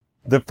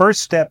The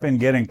first step in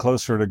getting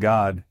closer to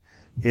God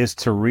is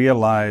to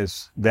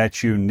realize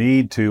that you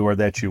need to or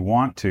that you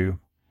want to.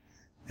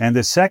 And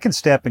the second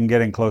step in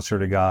getting closer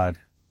to God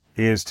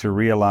is to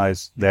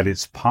realize that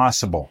it's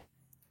possible.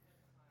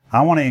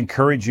 I want to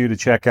encourage you to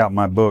check out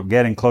my book,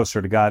 Getting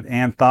Closer to God,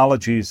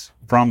 Anthologies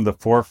from the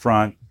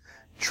Forefront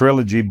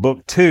Trilogy,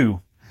 Book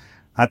 2.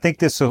 I think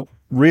this will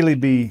really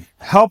be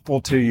helpful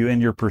to you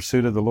in your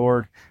pursuit of the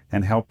Lord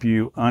and help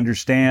you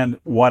understand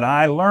what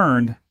I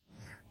learned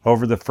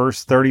over the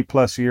first 30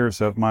 plus years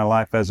of my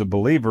life as a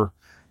believer,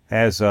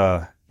 as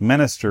a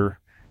minister,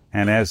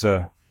 and as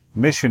a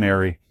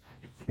missionary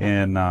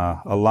in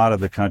a lot of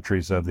the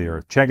countries of the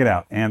earth. Check it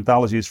out.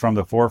 Anthologies from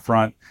the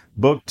Forefront,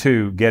 Book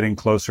 2, Getting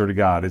Closer to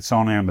God. It's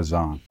on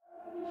Amazon.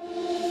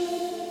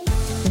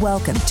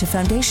 Welcome to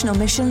Foundational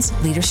Missions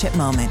Leadership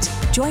Moment.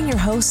 Join your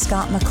host,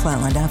 Scott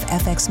McClelland of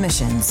FX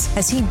Missions,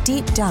 as he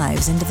deep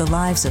dives into the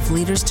lives of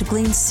leaders to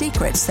glean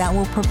secrets that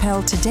will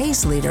propel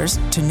today's leaders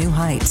to new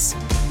heights.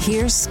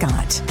 Here's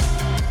Scott.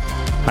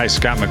 Hi,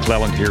 Scott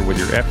McClelland here with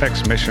your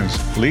FX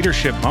Missions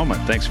Leadership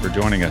Moment. Thanks for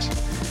joining us.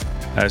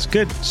 It's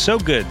good, so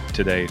good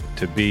today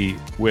to be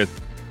with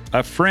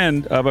a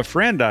friend of a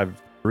friend.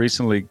 I've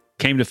recently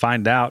came to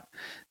find out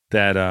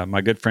that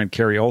my good friend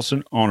Carrie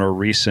Olson on a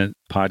recent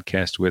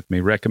podcast with me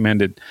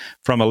recommended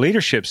from a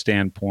leadership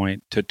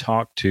standpoint to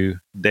talk to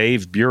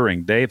Dave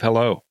Buehring. Dave,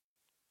 hello.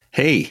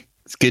 Hey,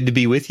 it's good to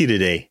be with you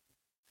today.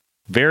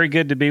 Very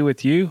good to be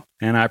with you,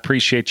 and I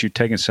appreciate you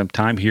taking some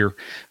time here.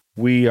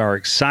 We are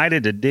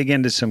excited to dig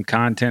into some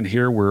content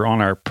here. We're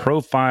on our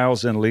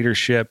Profiles in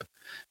Leadership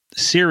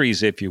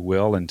series, if you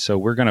will, and so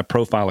we're going to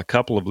profile a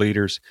couple of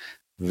leaders.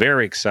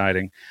 Very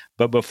exciting.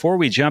 But before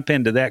we jump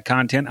into that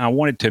content, I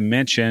wanted to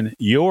mention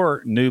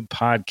your new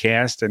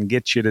podcast and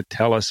get you to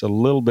tell us a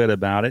little bit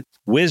about it.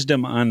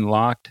 Wisdom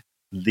Unlocked,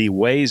 The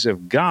Ways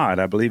of God,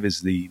 I believe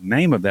is the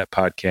name of that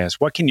podcast.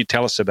 What can you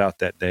tell us about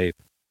that, Dave?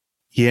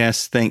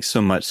 Yes, thanks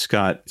so much,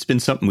 Scott. It's been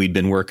something we'd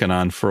been working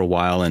on for a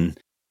while and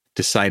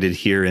decided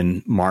here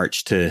in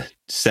March to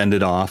send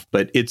it off.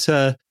 But it's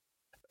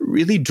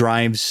really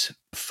drives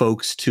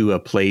folks to a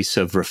place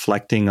of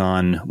reflecting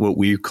on what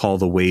we call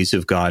the ways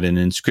of God. And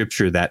in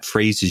Scripture, that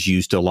phrase is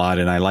used a lot.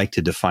 And I like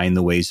to define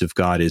the ways of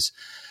God as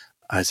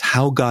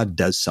how God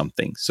does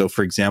something. So,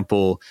 for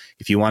example,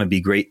 if you want to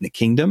be great in the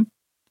kingdom,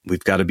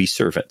 we've got to be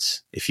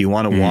servants. If you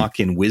want to walk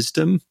in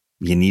wisdom,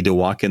 you need to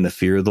walk in the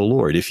fear of the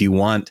Lord. If you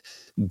want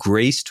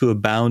grace to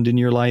abound in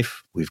your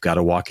life, we've got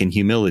to walk in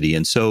humility.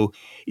 And so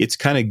it's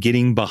kind of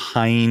getting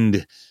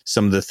behind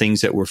some of the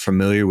things that we're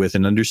familiar with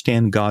and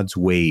understand God's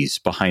ways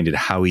behind it,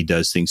 how he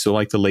does things. So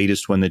like the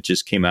latest one that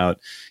just came out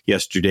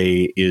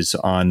yesterday is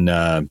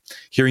on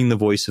hearing the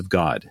voice of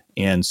God.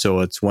 And so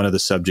it's one of the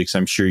subjects,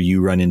 I'm sure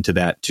you run into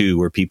that too,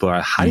 where people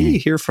are, how do you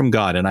hear from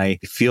God? And I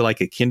feel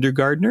like a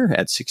kindergartner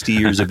at 60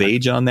 years of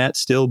age on that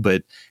still,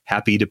 but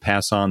happy to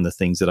pass on the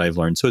things that I've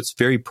learned. So it's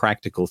very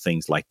practical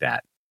things like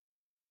that.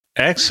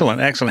 Excellent,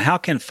 excellent. How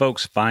can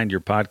folks find your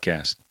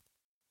podcast?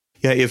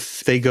 Yeah,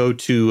 if they go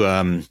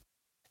to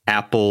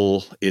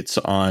Apple, it's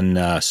on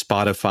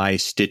Spotify,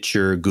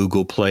 Stitcher,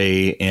 Google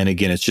Play, and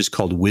again, it's just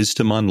called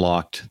Wisdom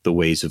Unlocked, The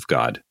Ways of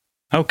God.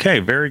 Okay,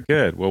 very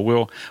good. Well,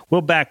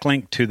 we'll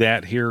backlink to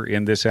that here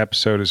in this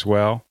episode as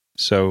well,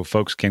 so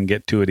folks can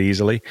get to it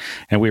easily.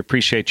 And we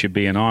appreciate you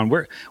being on.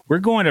 We're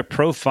going to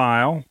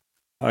profile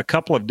a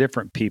couple of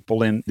different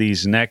people in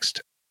these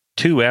next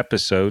 2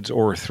 episodes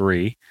or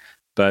 3.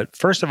 But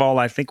first of all,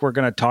 I think we're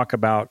going to talk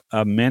about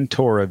a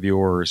mentor of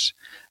yours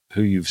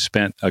who you've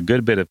spent a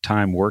good bit of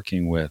time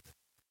working with.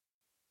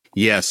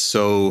 Yes.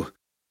 So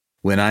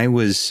when I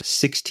was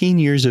 16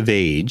 years of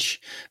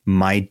age,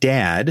 my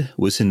dad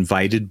was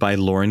invited by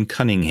Loren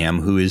Cunningham,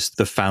 who is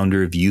the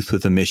founder of Youth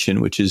with a Mission,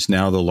 which is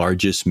now the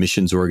largest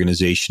missions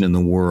organization in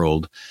the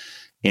world.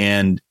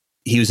 And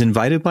he was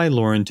invited by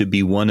Loren to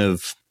be one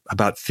of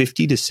about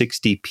 50 to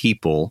 60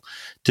 people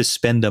to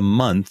spend a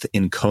month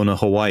in Kona,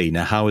 Hawaii.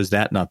 Now, how is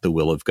that not the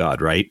will of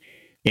God, right?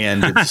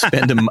 And to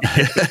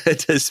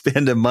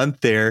spend a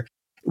month there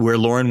where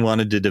Loren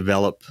wanted to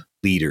develop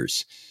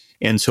leaders.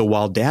 And so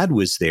while Dad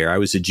was there, I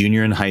was a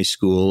junior in high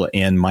school,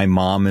 and my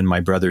mom and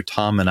my brother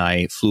Tom and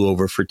I flew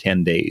over for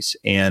 10 days.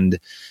 And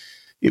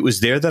it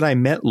was there that I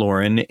met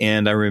Loren,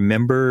 and I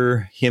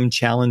remember him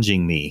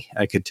challenging me.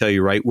 I could tell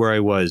you right where I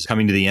was,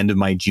 coming to the end of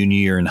my junior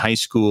year in high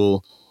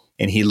school.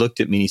 And he looked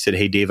at me and he said,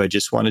 "Hey, Dave, I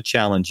just want to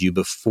challenge you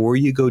before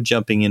you go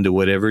jumping into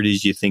whatever it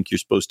is you think you're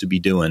supposed to be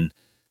doing.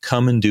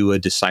 Come and do a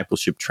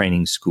discipleship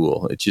training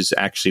school," which is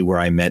actually where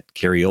I met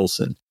Carrie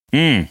Olson.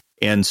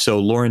 And so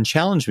Loren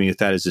challenged me with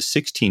that as a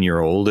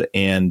 16-year-old.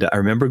 And I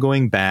remember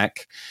going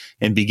back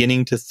and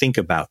beginning to think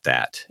about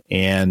that.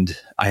 And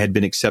I had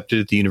been accepted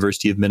at the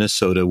University of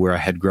Minnesota, where I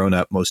had grown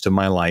up most of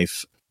my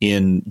life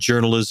in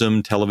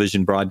journalism,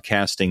 television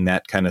broadcasting,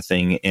 that kind of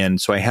thing. And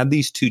so I had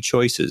these 2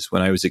 choices.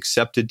 When I was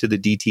accepted to the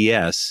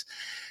DTS,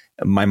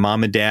 my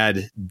mom and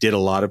dad did a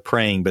lot of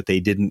praying, but they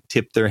didn't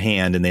tip their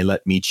hand and they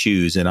let me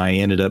choose. And I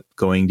ended up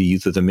going to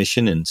Youth with a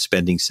Mission and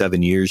spending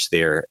 7 years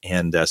there.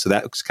 And so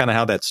that was kind of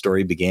how that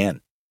story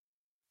began.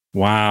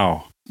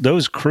 Wow.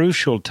 those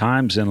crucial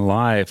times in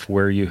life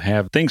where you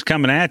have things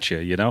coming at you,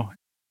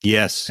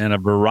 Yes. and a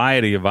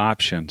variety of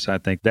options. I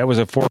think that was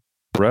a fork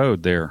in the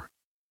road there.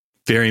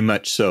 Very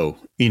much so.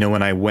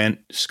 When I went,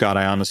 Scott,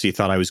 I honestly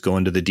thought I was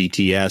going to the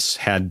DTS,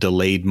 had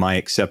delayed my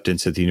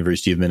acceptance at the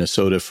University of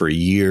Minnesota for a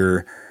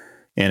year.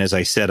 And as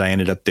I said, I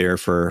ended up there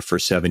for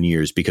 7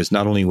 years because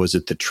not only was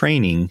it the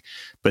training,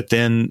 but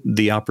then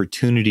the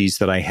opportunities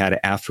that I had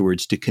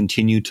afterwards to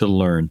continue to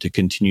learn, to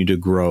continue to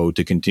grow,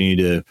 to continue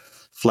to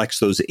flex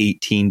those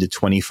 18 to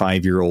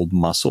 25-year-old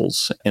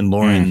muscles. And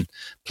Lauren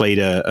played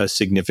a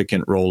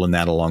significant role in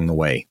that along the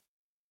way.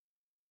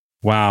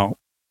 Wow.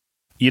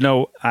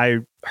 I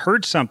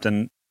heard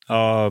something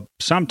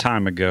some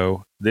time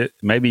ago that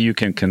maybe you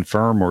can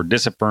confirm or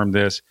disaffirm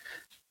this,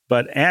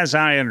 but as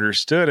I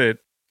understood it,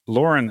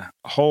 Lauren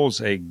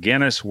holds a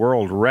Guinness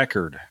World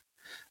Record.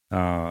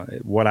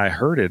 What I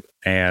heard it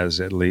as,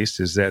 at least,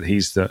 is that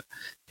he's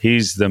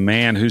the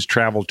man who's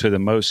traveled to the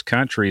most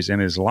countries in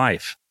his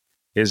life.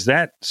 Is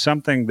that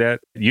something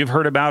that you've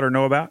heard about or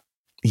know about?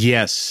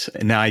 Yes.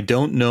 Now, I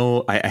don't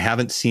know. I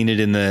haven't seen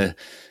it in the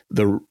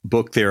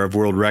book there of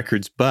world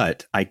records,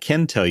 but I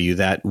can tell you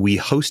that we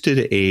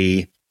hosted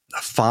a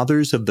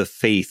Fathers of the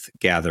Faith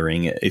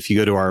gathering. If you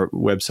go to our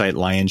website,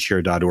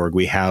 lionshare.org,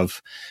 we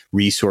have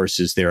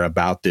resources there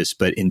about this.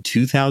 But in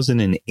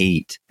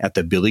 2008 at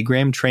the Billy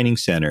Graham Training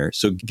Center,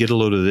 so get a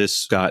load of this,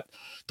 Scott,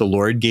 the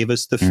Lord gave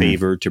us the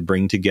favor to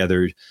bring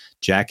together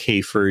Jack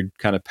Hayford,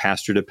 kind of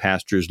pastor to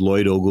pastors,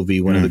 Lloyd Ogilvie,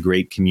 one of the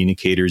great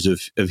communicators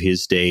of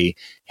his day,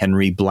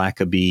 Henry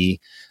Blackaby,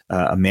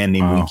 a man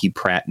named Winky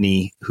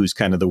Pratney, who's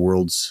kind of the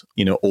world's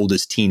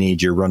oldest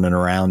teenager running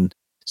around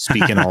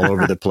speaking all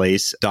over the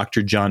place,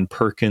 Dr. John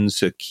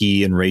Perkins, a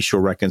key in racial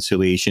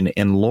reconciliation,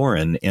 and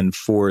Lauren. And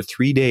for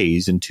 3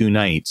 days and 2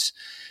 nights,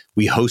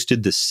 we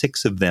hosted the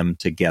 6 of them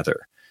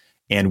together.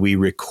 And we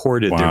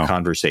recorded their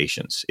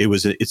conversations.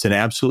 It's an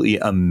absolutely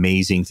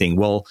amazing thing.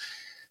 Well,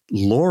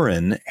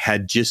 Lauren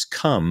had just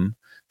come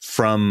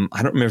from,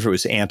 I don't remember if it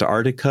was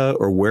Antarctica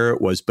or where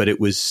it was, but it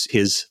was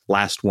his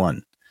last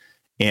one.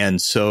 And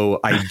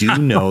so I do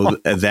know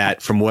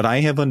that from what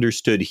I have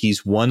understood,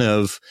 he's one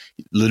of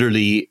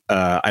literally,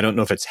 I don't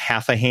know if it's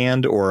half a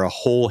hand or a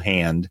whole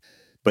hand,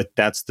 but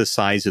that's the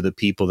size of the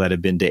people that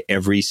have been to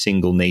every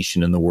single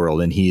nation in the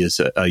world. And he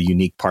is a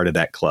unique part of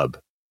that club.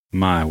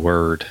 My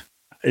word.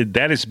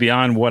 That is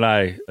beyond what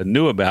I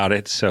knew about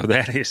it. So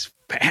that is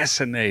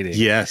fascinating.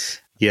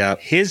 Yes. Yeah.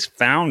 His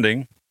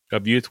founding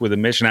of Youth with a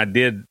Mission, I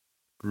did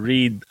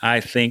read, I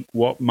think,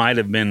 what might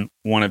have been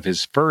one of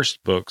his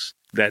first books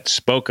that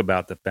spoke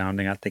about the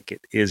founding. I think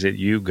Is It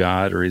You,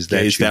 God? Or Is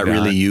That Is You, That God?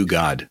 Really You,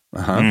 God?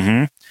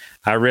 Mm-hmm.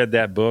 I read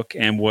that book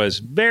and was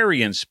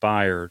very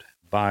inspired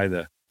by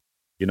the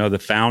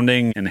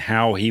founding and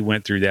how he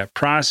went through that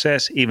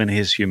process, even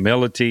his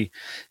humility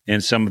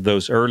in some of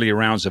those early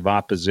rounds of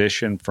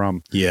opposition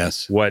from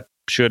what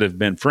should have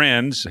been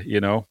friends.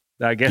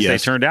 I guess they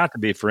turned out to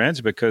be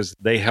friends because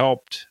they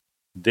helped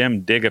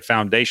them dig a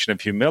foundation of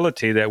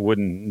humility that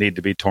wouldn't need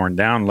to be torn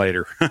down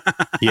later.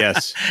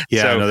 Yes.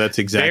 Yeah, so no, that's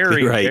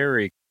exactly right.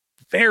 Very,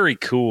 very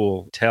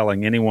cool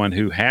telling anyone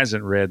who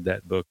hasn't read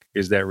that book,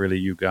 Is That Really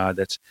You, God?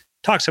 That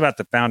talks about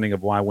the founding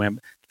of YWAM.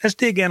 Let's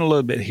dig in a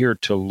little bit here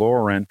to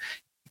Lauren.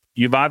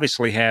 You've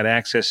obviously had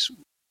access,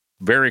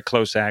 very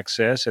close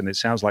access, and it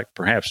sounds like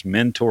perhaps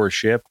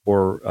mentorship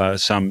or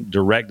some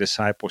direct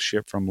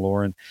discipleship from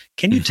Lauren.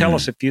 Can you tell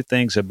us a few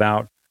things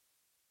about,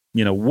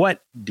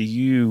 what do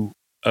you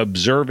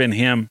observe in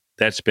him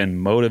that's been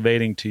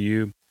motivating to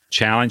you,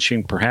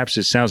 challenging? Perhaps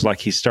it sounds like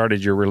he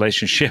started your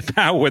relationship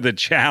out with a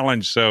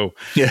challenge. So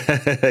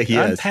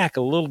unpack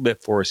a little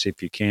bit for us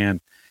if you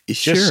can.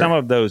 Sure. Just some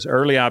of those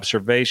early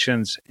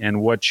observations and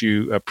what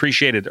you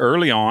appreciated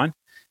early on,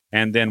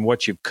 and then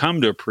what you've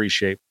come to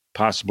appreciate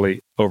possibly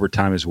over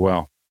time as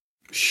well.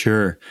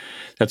 Sure.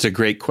 That's a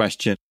great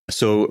question.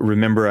 So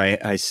remember,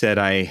 I said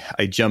I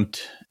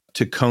jumped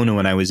to Kona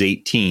when I was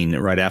 18,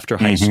 right after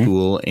high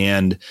school.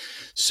 And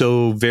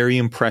so very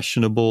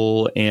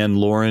impressionable. And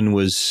Lauren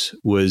was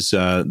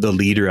the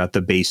leader at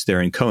the base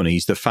there in Kona.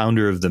 He's the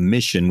founder of the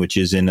mission, which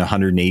is in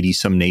 180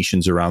 some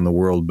nations around the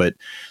world. But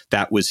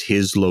that was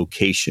his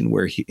location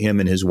where him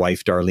and his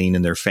wife, Darlene,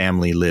 and their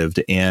family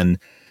lived. And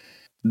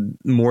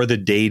more the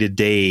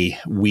day-to-day,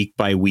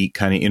 week-by-week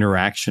kind of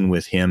interaction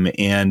with him,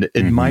 and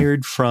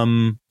admired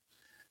from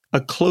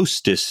a close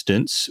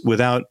distance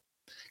without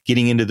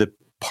getting into the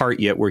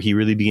part yet where he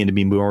really began to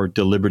be more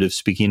deliberative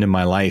speaking in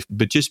my life,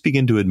 but just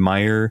began to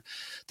admire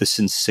the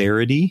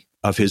sincerity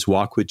of his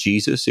walk with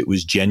Jesus. It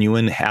was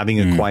genuine. Having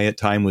a quiet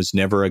time was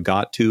never a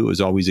got to, it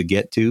was always a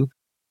get to.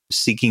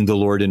 Seeking the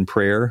Lord in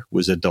prayer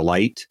was a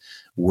delight.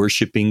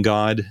 Worshiping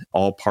God,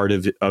 all part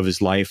of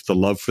his life. The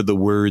love for the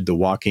word, the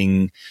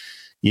walking.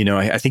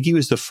 I think he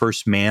was the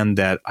first man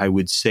that I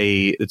would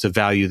say, it's a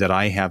value that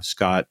I have,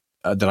 Scott,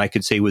 that I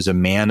could say was a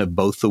man of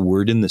both the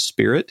word and the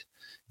spirit.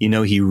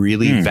 He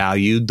really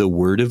valued the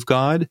word of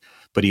God,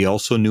 but he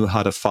also knew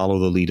how to follow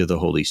the lead of the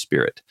Holy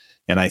Spirit.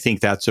 And I think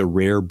that's a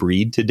rare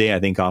breed today. I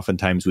think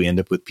oftentimes we end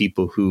up with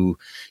people who,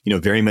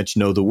 very much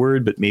know the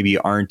word, but maybe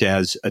aren't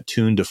as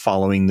attuned to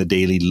following the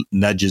daily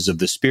nudges of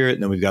the Spirit.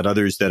 And then we've got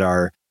others that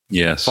are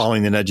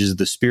following the nudges of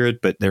the Spirit,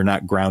 but they're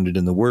not grounded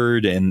in the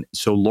word. And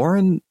so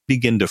Lauren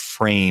began to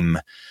frame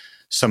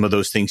some of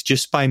those things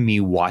just by me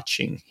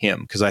watching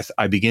him, because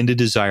I begin to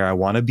desire, I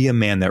want to be a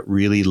man that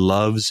really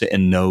loves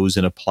and knows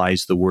and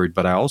applies the word,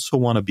 but I also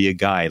want to be a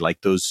guy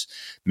like those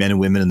men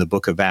and women in the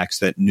book of Acts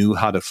that knew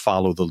how to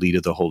follow the lead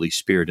of the Holy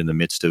Spirit in the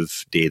midst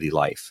of daily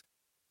life.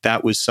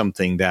 That was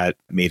something that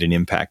made an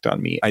impact on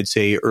me. I'd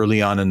say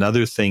early on,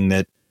 another thing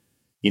that,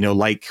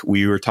 like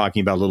we were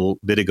talking about a little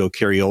bit ago,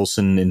 Kerry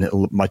Olson and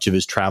much of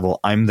his travel,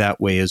 I'm that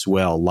way as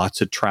well.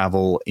 Lots of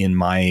travel in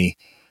my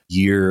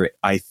year,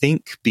 I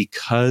think,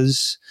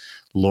 because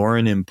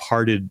Lauren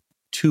imparted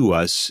to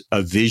us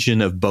a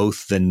vision of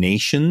both the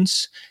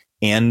nations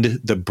and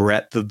the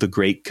breadth of the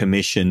Great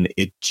Commission.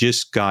 It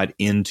just got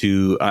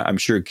into, I'm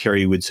sure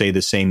Kerry would say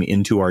the same,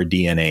 into our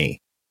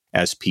DNA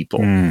as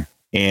people.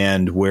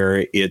 And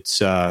where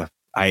it's,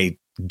 I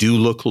do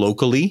look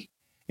locally,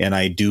 and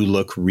I do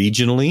look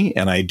regionally,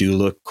 and I do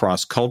look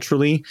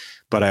cross-culturally,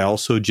 but I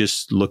also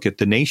just look at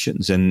the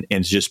nations, and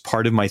it's just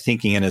part of my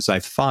thinking. And as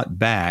I've thought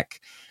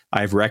back,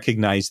 I've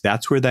recognized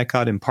that's where that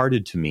got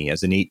imparted to me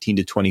as an 18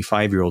 to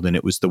 25-year-old. And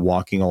it was the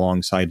walking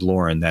alongside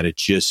Lauren that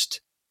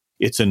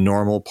it's a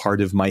normal part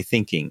of my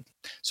thinking.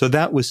 So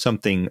that was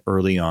something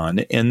early on.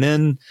 And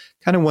then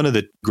kind of one of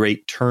the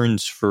great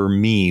turns for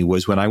me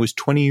was when I was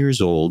 20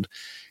 years old.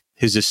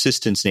 His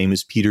assistant's name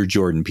is Peter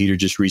Jordan. Peter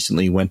just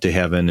recently went to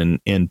heaven,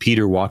 and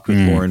Peter walked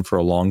with Lauren for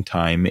a long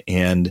time.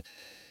 And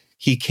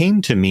he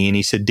came to me and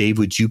he said, "Dave,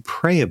 would you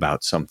pray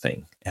about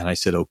something?" And I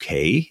said,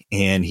 "Okay."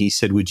 And he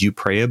said, "Would you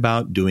pray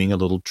about doing a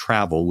little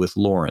travel with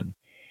Lauren?"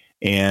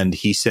 And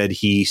he said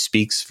he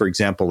speaks, for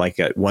example, like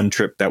at one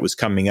trip that was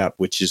coming up,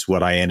 which is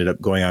what I ended up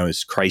going on,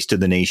 was Christ of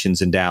the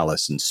Nations in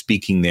Dallas and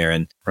speaking there.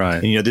 And,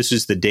 and this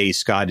is the day,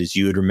 Scott, as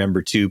you would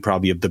remember too,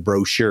 probably of the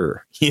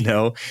brochure,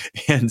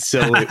 And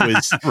so it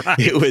was,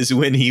 it was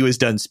when he was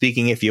done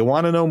speaking, "If you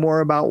want to know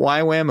more about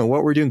YWAM and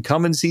what we're doing,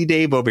 come and see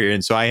Dave over here."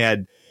 And so I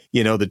had,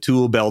 the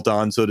tool belt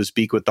on, so to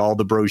speak, with all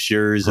the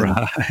brochures.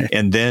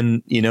 And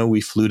then, we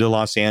flew to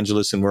Los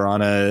Angeles and we're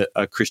on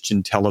a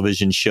Christian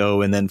television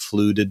show, and then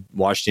flew to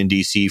Washington,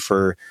 D.C.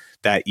 for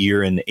that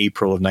year in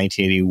April of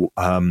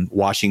 1980,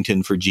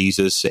 Washington for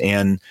Jesus.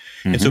 And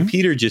so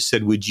Peter just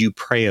said, "Would you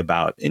pray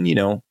about?" And,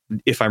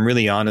 if I'm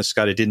really honest,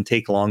 Scott, it didn't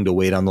take long to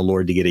wait on the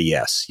Lord to get a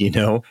yes,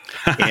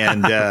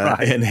 and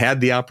and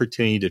had the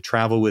opportunity to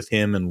travel with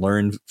him and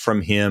learn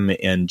from him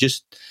and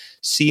just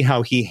see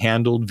how he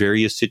handled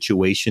various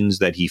situations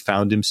that he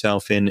found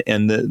himself in.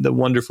 And the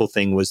wonderful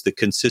thing was the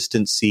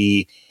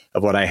consistency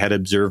of what I had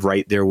observed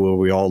right there where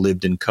we all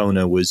lived in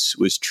Kona was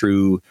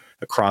true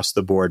across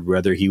the board,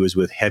 whether he was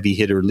with heavy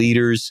hitter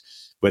leaders,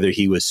 whether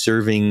he was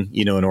serving,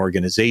 an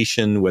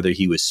organization, whether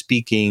he was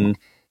speaking,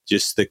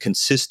 just the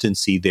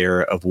consistency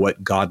there of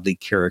what godly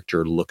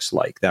character looks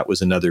like. That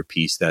was another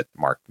piece that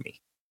marked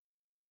me.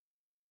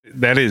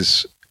 That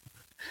is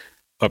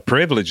a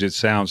privilege, it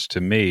sounds to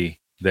me,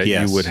 that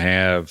you would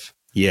have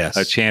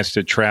a chance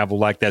to travel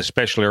like that,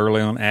 especially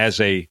early on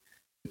as a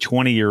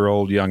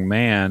 20-year-old young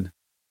man.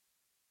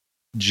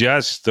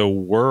 Just the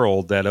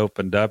world that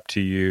opened up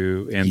to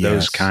you in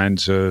those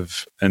kinds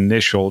of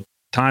initial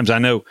times. I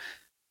know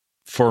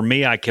for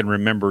me, I can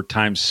remember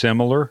times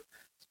similar.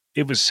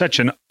 It was such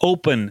an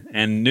open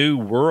and new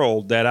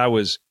world that I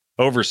was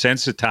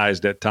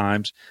oversensitized at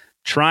times,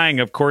 trying,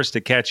 of course,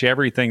 to catch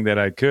everything that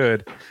I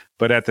could,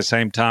 but at the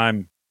same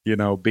time,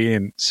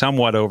 being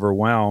somewhat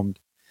overwhelmed.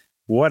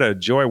 What a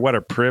joy, what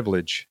a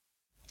privilege.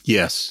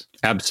 Yes,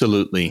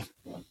 absolutely.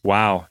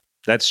 Wow,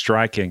 that's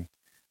striking.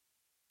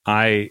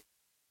 I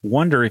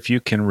wonder if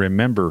you can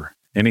remember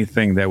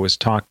anything that was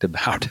talked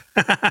about.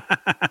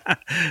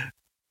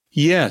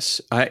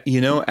 Yes.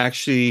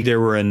 Actually, there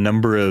were a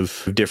number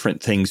of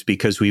different things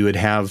because we would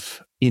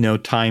have,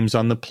 times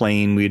on the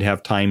plane, we'd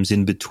have times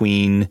in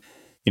between.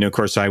 Of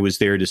course, I was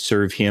there to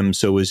serve him.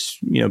 So it was,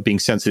 being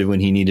sensitive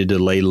when he needed to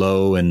lay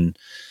low and,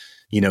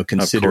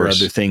 consider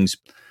other things.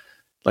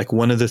 Like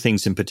one of the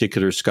things in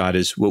particular, Scott,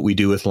 is what we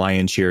do with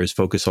Lionshare is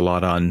focus a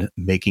lot on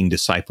making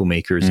disciple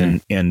makers.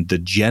 And the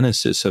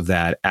genesis of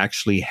that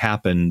actually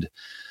happened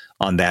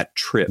on that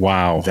trip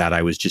that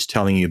I was just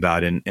telling you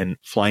about. And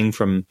flying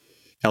from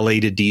LA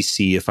to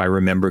DC, if I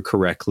remember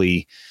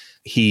correctly,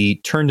 he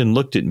turned and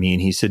looked at me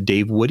and he said,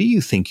 "Dave, what do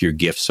you think your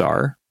gifts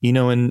are?"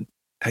 And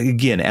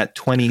again, at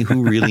 20,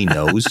 who really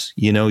knows?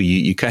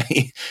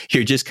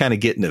 You're just kind of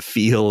getting a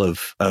feel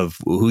of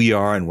who you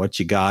are and what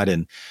you got.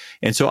 And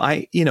so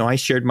I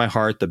shared my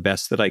heart the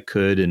best that I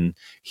could. And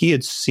he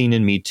had seen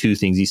in me two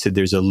things. He said,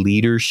 "There's a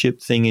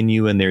leadership thing in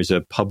you, and there's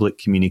a public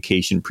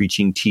communication,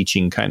 preaching,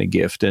 teaching kind of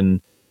gift." And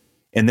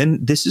then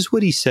this is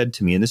what he said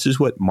to me, and this is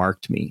what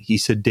marked me. He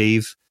said,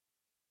 "Dave,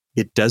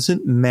 it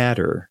doesn't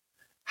matter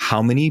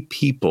how many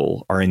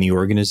people are in the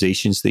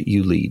organizations that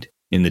you lead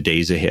in the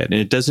days ahead. And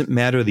it doesn't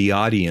matter the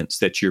audience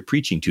that you're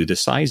preaching to, the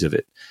size of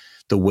it.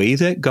 the way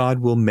that God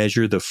will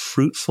measure the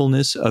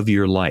fruitfulness of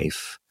your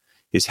life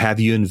is, have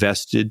you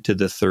invested to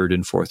the third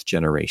and fourth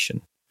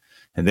generation?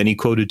 And then he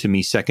quoted to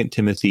me 2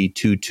 Timothy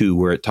 2:2,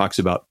 where it talks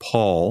about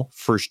Paul,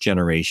 first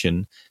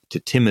generation, to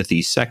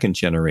Timothy, second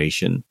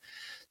generation,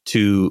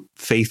 to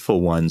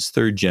faithful ones,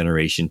 third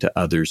generation, to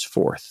others,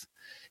 fourth.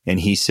 And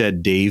he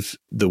said, Dave,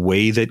 the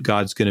way that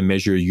God's going to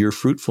measure your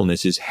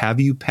fruitfulness is, have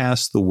you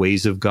passed the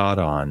ways of God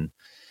on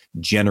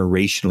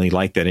generationally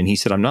like that? And he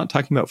said, I'm not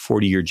talking about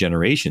 40-year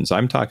generations.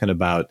 I'm talking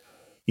about,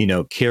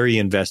 Carrie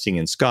investing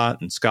in Scott,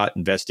 and Scott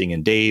investing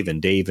in Dave,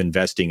 and Dave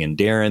investing in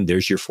Darren.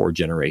 There's your 4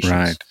 generations.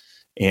 Right.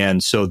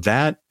 And so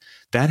that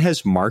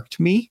has marked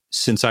me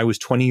since I was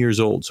 20 years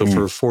old. So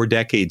for 4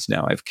 decades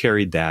now, I've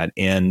carried that.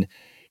 And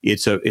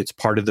it's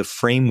part of the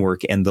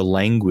framework and the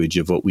language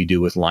of what we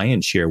do with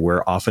Lionshare,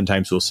 where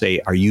oftentimes we'll say,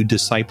 are you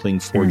discipling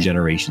 4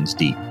 generations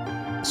deep?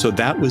 So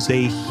that was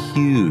a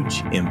huge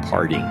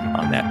imparting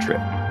on that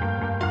trip.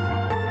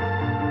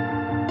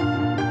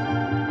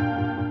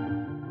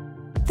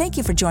 Thank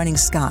you for joining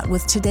Scott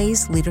with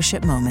today's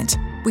Leadership Moment.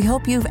 We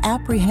hope you've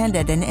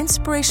apprehended an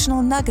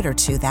inspirational nugget or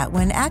two that,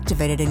 when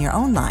activated in your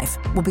own life,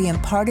 will be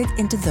imparted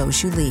into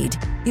those you lead.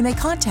 You may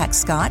contact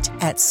Scott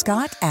at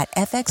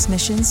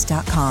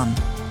scott@fxmissions.com.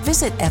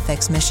 Visit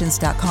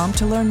fxmissions.com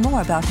to learn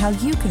more about how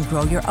you can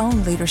grow your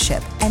own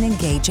leadership and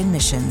engage in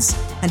missions.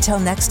 Until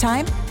next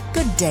time,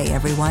 good day,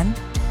 everyone.